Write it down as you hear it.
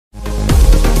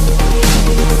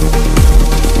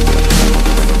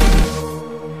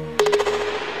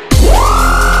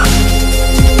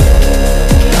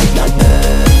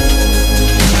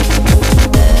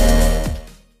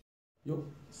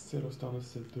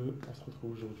c'est 2, on se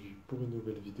retrouve aujourd'hui pour une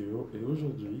nouvelle vidéo et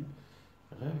aujourd'hui,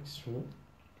 réaction,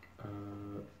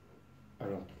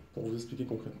 alors pour vous expliquer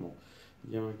concrètement,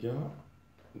 il y a un gars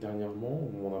dernièrement,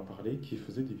 on m'en a parlé, qui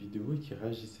faisait des vidéos et qui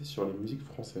réagissait sur les musiques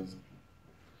françaises,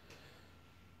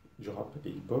 du rap et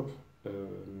hip-hop.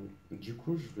 Du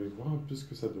coup, je vais voir un peu ce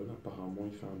que ça donne. Apparemment,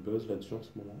 il fait un buzz là-dessus en ce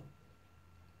moment.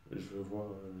 Je vais voir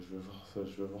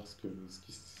ce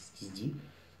qui se dit.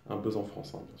 Un buzz en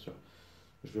France, hein, bien sûr.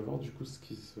 Je vais voir du coup ce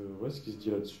qui se dit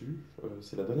là-dessus.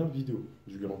 C'est la dernière vidéo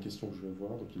du gars en question que je vais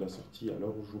voir. Donc il a sorti à l'heure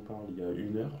où je vous parle, il y a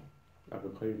 1 heure, à peu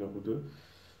près 1 heure ou 2.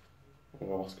 On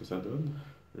va voir ce que ça donne.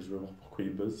 Je vais voir pourquoi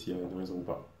il buzz, s'il y a une raison ou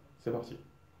pas. C'est parti.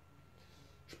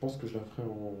 Je pense que je la ferai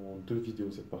en 2 vidéos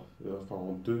cette partie. Enfin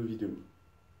en 2 vidéos.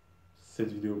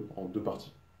 Cette vidéo en 2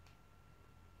 parties.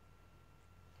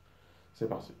 C'est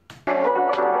parti.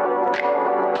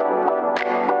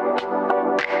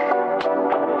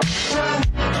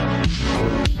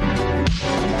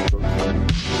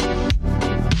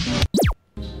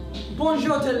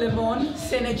 Bonjour to le monde,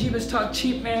 c'est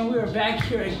IsTalkCheap, man. We are back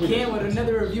here again with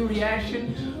another review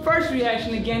reaction. First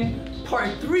reaction again, part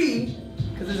 3,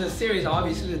 because it's a series,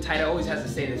 obviously the title always has to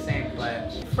stay the same,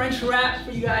 but French rap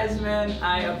for you guys, man.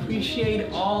 I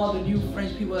appreciate all the new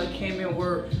French people that came in.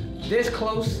 We're this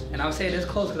close, and I'll say this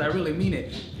close because I really mean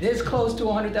it, this close to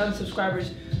 100,000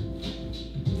 subscribers.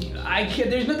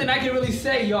 There's nothing I can really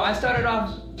say, yo. I started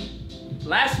off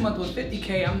last month with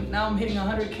 50K. Now I'm hitting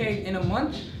 100K in a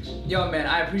month. Yo, man,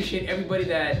 I appreciate everybody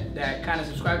that kind of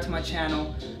subscribed to my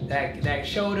channel, that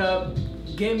showed up,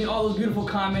 gave me all those beautiful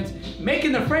comments,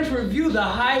 making the French review the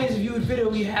highest viewed video.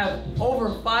 We have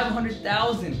over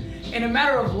 500,000 in a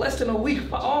matter of less than a week.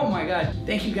 Oh my God,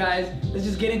 thank you guys. Let's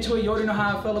just get into it. You already know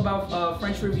how I feel about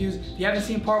French reviews. If you haven't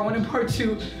seen part 1 and part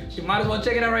 2, you might as well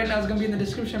check it out right now. It's gonna be in the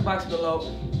description box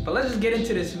below. But let's just get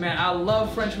into this, man. I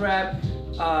love French rap.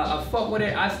 I fuck with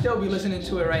it. I still be listening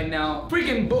to it right now.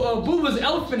 Freaking Booba's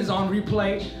Elephant is on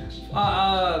replay.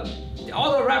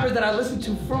 All the rappers that I listen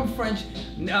to from French,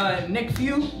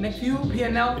 Nekfeu,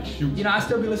 PNL, you know, I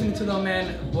still be listening to them,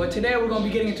 man. But today we're gonna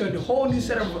be getting into a whole new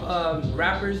set of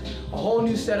rappers, a whole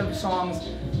new set of songs,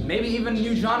 maybe even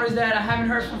new genres that I haven't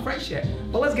heard from French yet.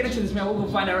 But let's get into this, man. We're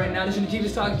gonna find out right now. This is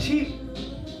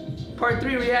IsTalkCheap, part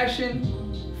 3 reaction,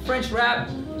 French rap.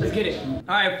 Let's get it.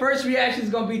 All right, first reaction is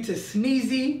gonna be to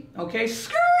Sneezy, okay?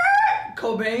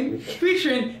 Cobain,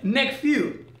 featuring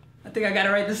Nekfeu. I think I got it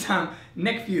right this time.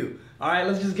 Nekfeu. All right,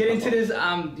 let's just get into this.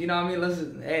 You know what I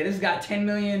mean? Hey, this got 10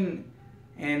 million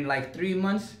in like 3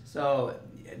 months. So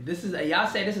this is, y'all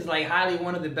say this is like highly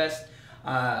one of the best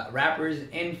rappers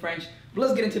in French. But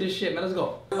let's get into this shit, man. Let's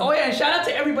go. Oh yeah, and shout out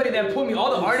to everybody that put me, all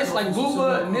the artists like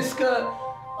Booba, Niska,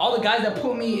 all the guys that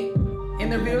put me in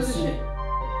their videos and shit.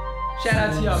 Shout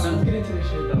out to y'all, man. Let's get into this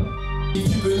shit, though.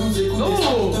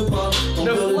 Oh,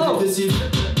 the flow.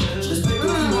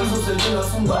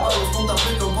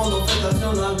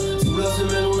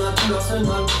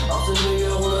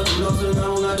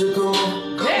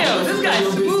 Damn, this guy's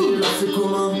smooth.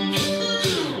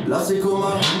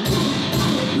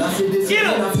 Là c'est des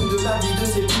la faute de la vie de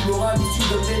ses plus morales. Tu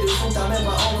donnes des leçons, t'as même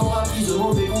pas encore appris. De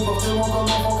mauvais comportements comme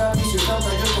enfant caprice. Je ferme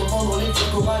ta gueule quand pendant les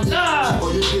tirs chorales. J'ai pas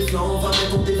de tes flancs, va mettre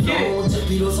ton tes flancs. Dire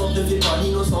que l'innocente ne fait pas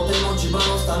l'innocent. Tellement tu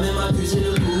balances, t'as même accusé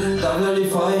le coup. T'as là les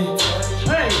failles.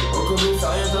 Au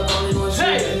commissariat t'as parlé moi je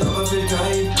t'as pas fait le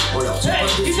carré. On leur tire pas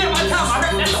des filles.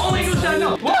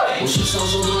 On cherche un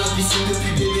jour dans la piscine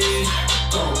depuis bébé.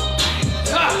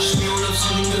 Je suis en love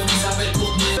sur une meuf qui s'appelle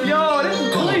Courtney. Yo, this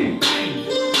is clean.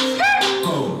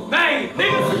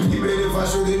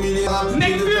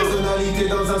 Personnalité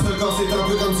dans un seul corps, c'est un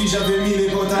peu comme si j'avais mis les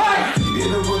potas. Libé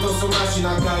de potos sur machine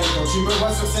à caille. Quand tu me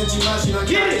vois sur cette image,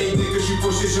 caille. Dès que je suis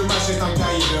fauché, je m'achète un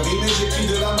cahier de rime et j'écris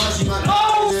de la magie.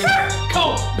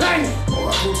 On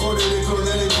va contrôler les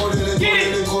coller, les troller, les troller,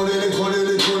 les troller, les troller,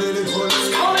 les troller, les troller.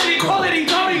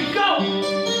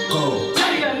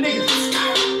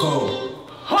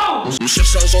 On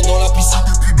cherche un genre dans la piscine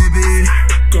depuis bébé.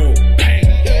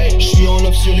 Je suis en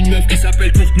love sur une meuf qui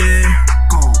s'appelle Courtney.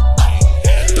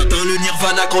 T'atteins le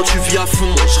nirvana quand tu vis à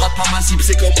fond. Je rate pas ma cible,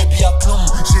 c'est comme un biathlon.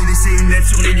 J'ai laissé une lettre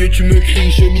sur les lieux, tu me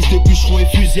cries. Chemise de bûcheron et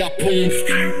fusil à pompe.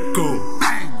 Go,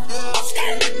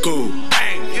 go,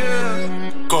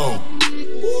 go,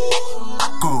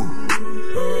 go.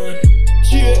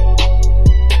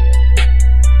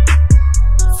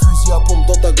 Fusil à pompe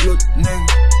dans ta glotte,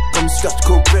 nègre, comme Kurt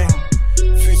Cobain.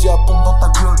 Fusil à pompe dans ta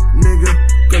glotte, nègre,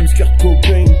 comme Kurt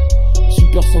Cobain.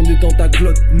 Super sondé dans ta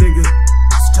glotte, nègre,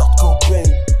 Kurt Cobain.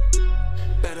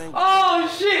 Oh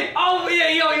shit! Oh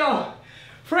yeah, yo.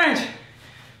 French.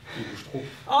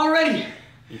 Already.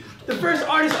 The first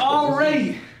artist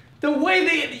already The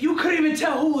way you couldn't even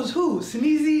tell who was who.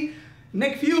 Sneezy,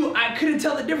 Nick Fury, I couldn't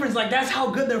tell the difference. Like, that's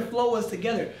how good their flow was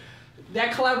together.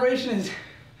 That collaboration is,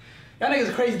 y'all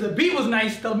niggas crazy. The beat was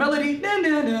nice, the melody, dun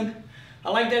dun dun. I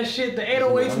like that shit, the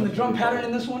 808s and the drum pattern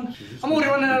in this one. I'm only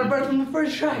running out of breath from the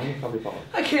first track.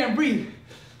 I can't breathe.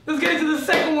 Let's get into the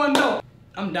second one though.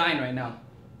 I'm dying right now.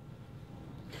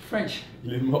 French.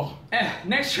 Il est mort.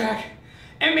 Next track,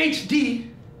 MHD,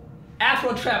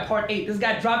 Afro Trap Part 8. This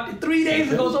guy dropped it 3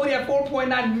 days ago, so he had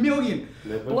 4.9 million.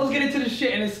 But let's get into the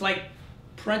shit, and it's like,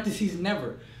 parentheses,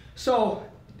 never. So,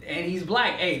 and he's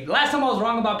black. Hey, the last time I was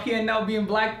wrong about PNL being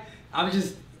black, I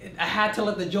had to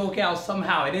let the joke out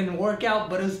somehow. It didn't work out,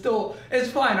 but it's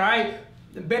fine, all right?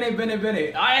 Bene.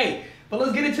 All right, but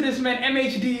let's get into this, man.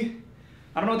 MHD,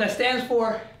 I don't know what that stands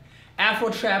for. Afro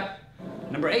Trap,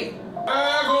 number 8.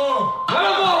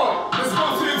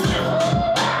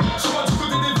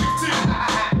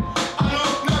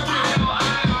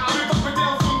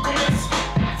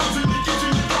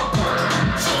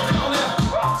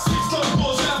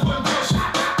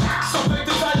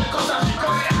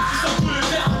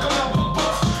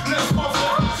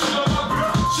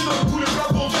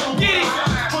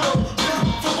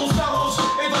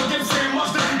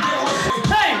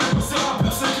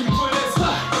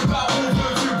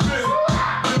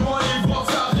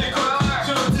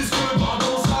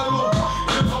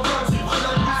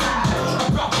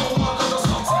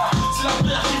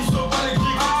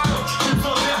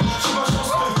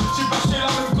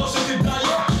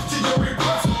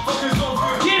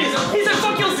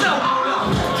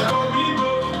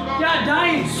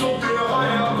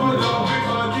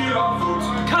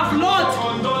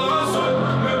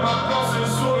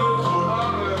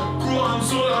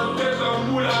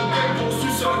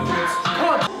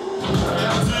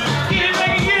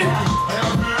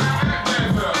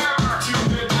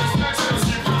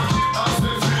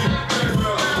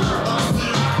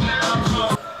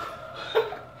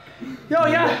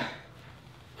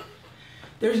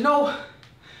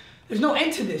 There's no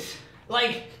end to this.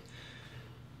 Like,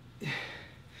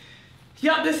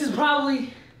 yeah, this is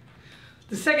probably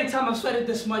the second time I've sweated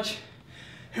this much,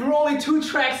 and we're only 2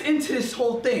 tracks into this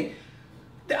whole thing.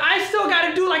 I still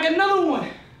gotta do like another one.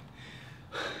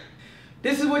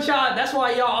 This is what that's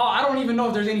why y'all, I don't even know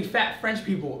if there's any fat French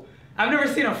people. I've never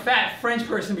seen a fat French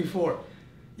person before.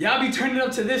 Y'all be turning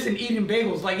up to this and eating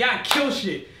bagels. Like, y'all kill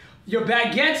shit. Your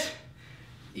baguettes,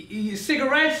 your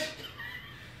cigarettes,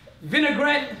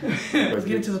 vinaigrette. Let's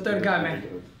get into the third guy,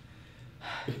 man.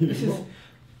 This is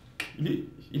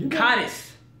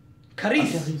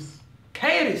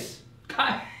Caris.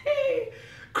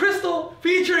 Crystal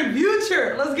featuring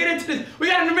Future. Let's get into this. We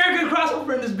got an American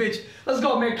crossover in this bitch. Let's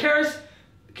go, man. Caris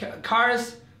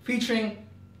featuring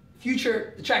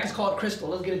Future. The track is called Crystal.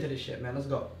 Let's get into this shit, man. Let's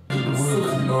go. You know what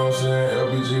I'm saying?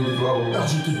 LBG with global. What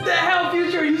the hell,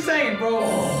 Future, are you saying, bro?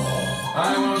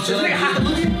 I ain't wanna tell you.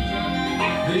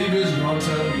 These bitches gon'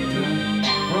 tell.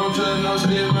 Won't tell no shit,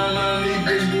 man. None of these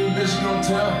bitches gon'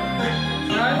 tell.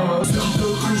 Cercle de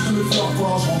cru, je te mets faire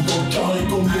pas. Je rentre dans le carré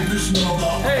comme des bus, mais on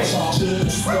va charger. Je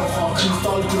suis faire un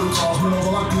cristal que le crash, mais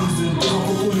dans la cuisine. Pour un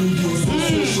coco légué,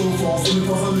 c'est chauffant, ce n'est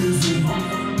pas un lésine.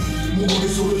 Mon gars est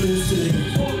sur le listing.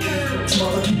 Tu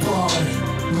m'attaques qui paraît.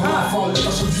 Non, la falle, ta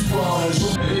chatte disparaît.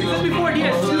 This before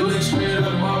DS2?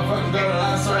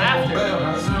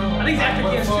 I think it's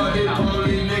after DS2.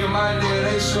 Nigga, my nigga,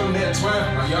 they shootin' at 12.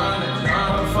 I'm yawning.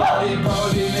 Fuck these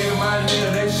police, nigga, my nigga,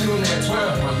 they shootin' at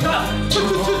 12.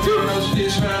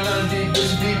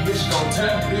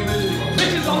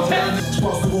 Bitches on tap. Je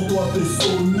passe devant toi, t'es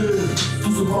sonné.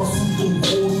 Tout se passe sous ton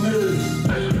gros nez.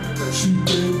 J'suis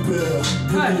pépère.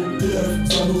 BDF,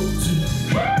 Sanotti.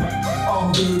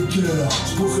 Arme de guerre.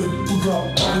 J'possède toute la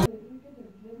panne.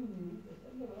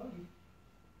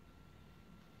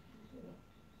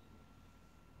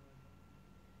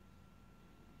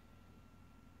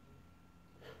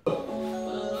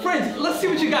 Friends, let's see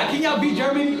what you got. Can y'all beat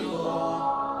Germany?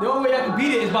 The only way I can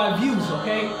beat it is by views,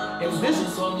 okay? If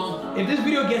this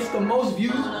video gets the most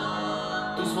views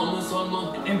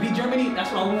and beat Germany,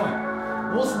 that's what I want.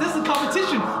 Well, so this is a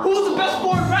competition. Who's the best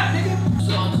foreign rap, nigga?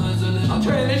 I'm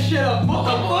turning this shit up. What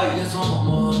the fuck?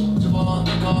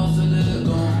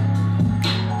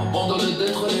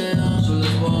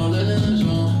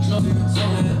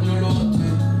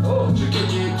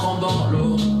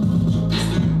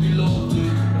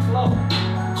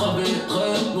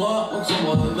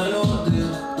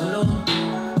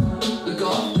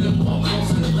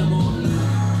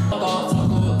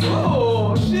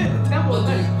 Oh shit, the tempo is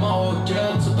nice.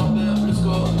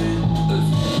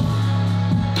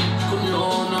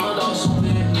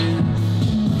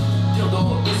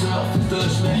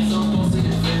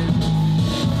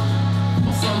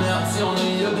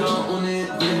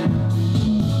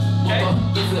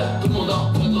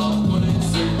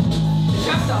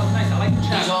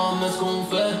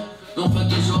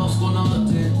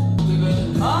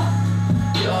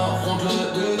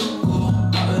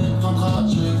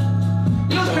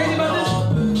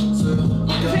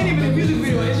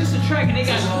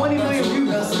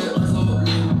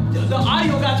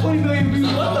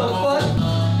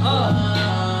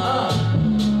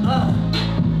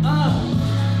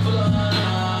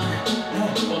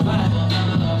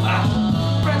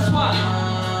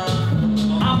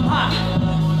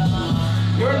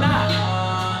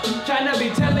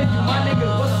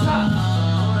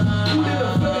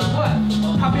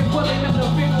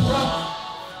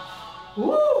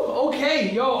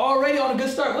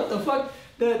 the fuck?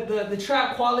 The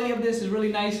trap quality of this is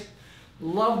really nice.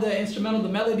 Love the instrumental, the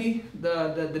melody,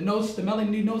 the notes, the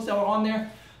melody notes that were on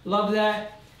there. Love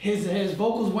that. His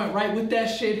vocals went right with that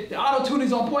shit. The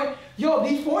auto-tuning's on point. Yo,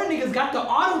 these foreign niggas got the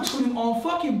auto-tuning on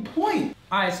fucking point.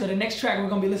 Alright, so the next track we're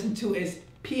gonna be listening to is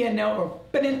PNL or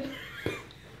Benin.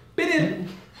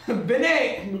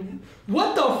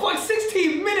 What the fuck?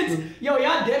 16 minutes? Yo,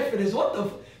 y'all dead for this. What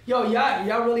the yo,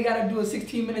 y'all really gotta do a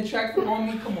 16-minute track for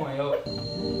me? Come on, yo.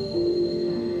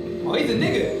 Oh, he's a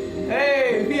nigga.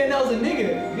 Hey, PNL's a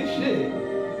nigga. Good shit.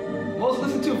 Most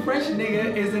listened to French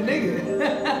nigga is a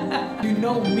nigga. You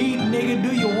know me, nigga,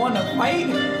 do you wanna fight?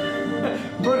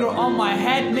 Burger on my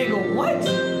hat, nigga, what?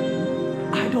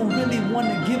 I don't really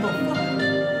wanna give a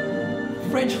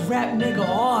fuck. French rap, nigga,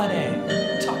 all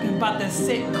that. Talking about the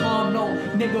sitcom, no,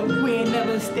 nigga, we ain't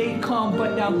never stayed calm,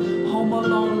 but I'm home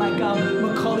alone like I'm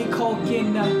Macaulay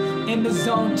Culkin in the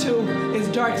zone 2. It's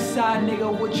dark side,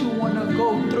 nigga, what you wanna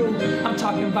go through? I'm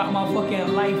talking about my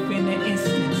fucking life in an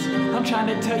instance. I'm trying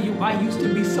to tell you I used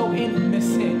to be so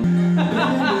innocent.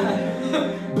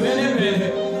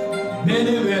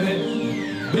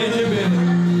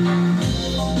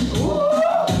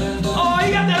 Oh,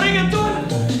 you got that reggaeton?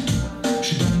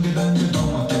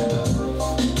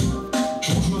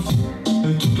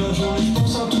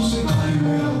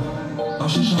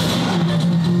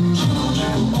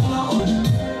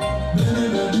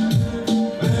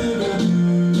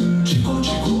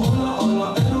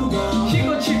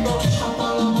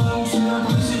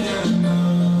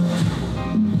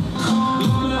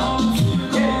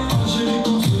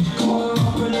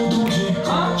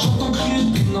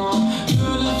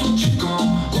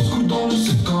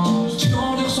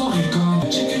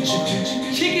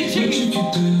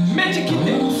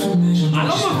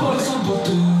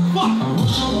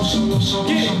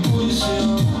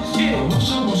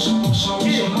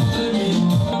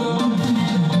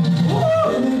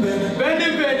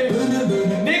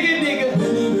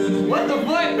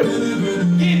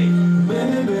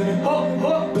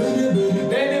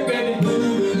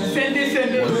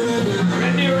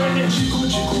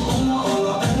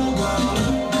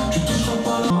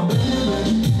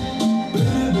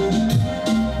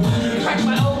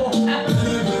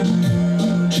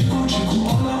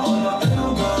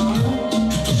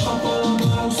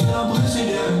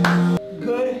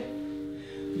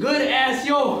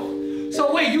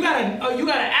 You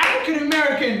got an African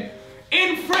American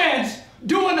in France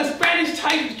doing a Spanish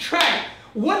type track.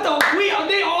 What the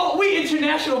we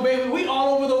international, baby. We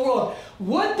all over the world.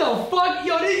 What the fuck?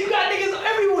 Yo, you got niggas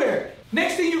everywhere.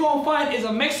 Next thing you gonna find is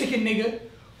a Mexican nigga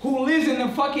who lives in the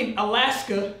fucking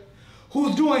Alaska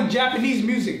who's doing Japanese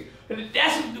music.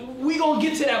 We gonna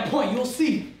get to that point, you'll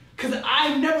see. Cause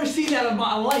I've never seen that in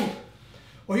my life.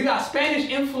 Where you got Spanish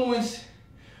influence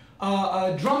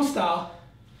drum style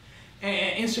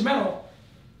and instrumental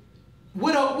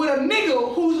with a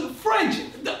nigga who's French,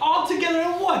 all together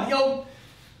in one. Yo,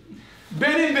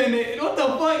 Bennett, what the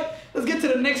fuck? Let's get to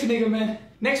the next nigga, man.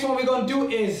 Next one we're gonna do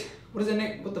is, what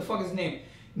the fuck is his name?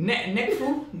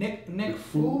 Nekfu?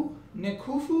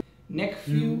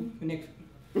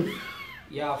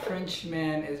 Yeah, French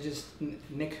man is just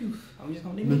Nekuf. I'm just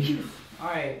gonna name Nekuf.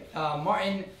 Alright,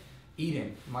 Martin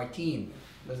Eden.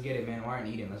 Let's get it, man. Martin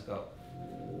Eden, let's go.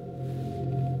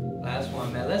 Last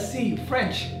one, man. Let's see.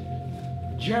 French.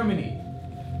 Germany.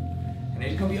 And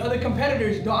there's gonna be other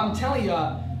competitors, though. I'm telling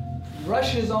y'all,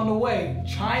 Russia's on the way.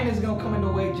 China's gonna come in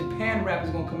the way. Japan rap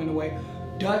is gonna come in the way.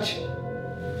 Dutch,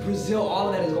 Brazil, all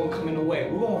of that is gonna come in the way.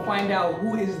 We're gonna find out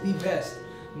who is the best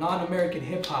non-American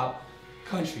hip-hop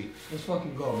country. Let's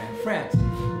fucking go, man. France. See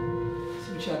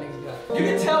what y'all niggas got. You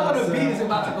can tell when the beat is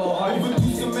about to go hard.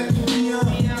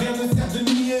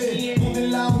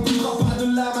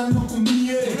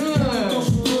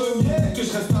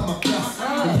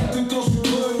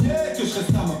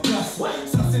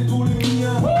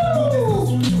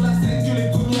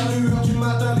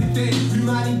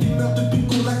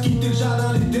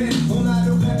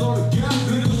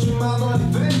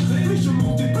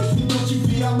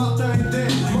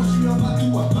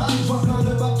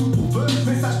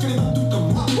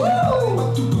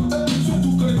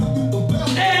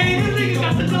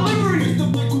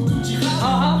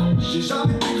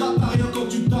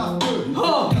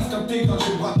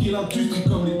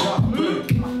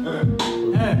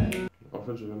 En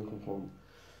fait, je viens de comprendre.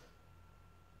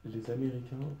 Les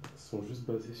Américains sont juste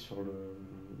basés sur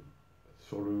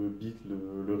le beat,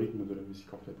 le rythme de la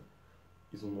musique en fait.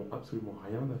 Ils en ont absolument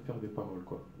rien à faire des paroles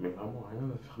quoi. Mais vraiment rien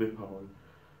à faire des paroles.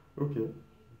 Ok.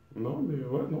 Non mais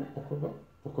ouais, non, pourquoi pas.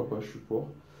 Pourquoi pas, je suis pour.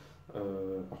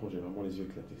 Par contre j'ai vraiment les yeux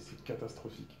éclatés, c'est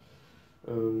catastrophique.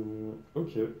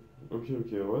 Ok,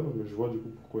 ouais, non, mais je vois du coup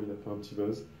pourquoi il a fait un petit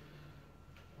buzz.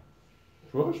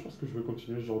 Ouais, je pense que je vais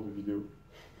continuer ce genre de vidéo.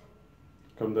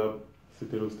 Comme d'hab,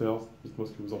 c'était Losters, dites-moi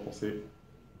ce que vous en pensez.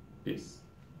 Peace.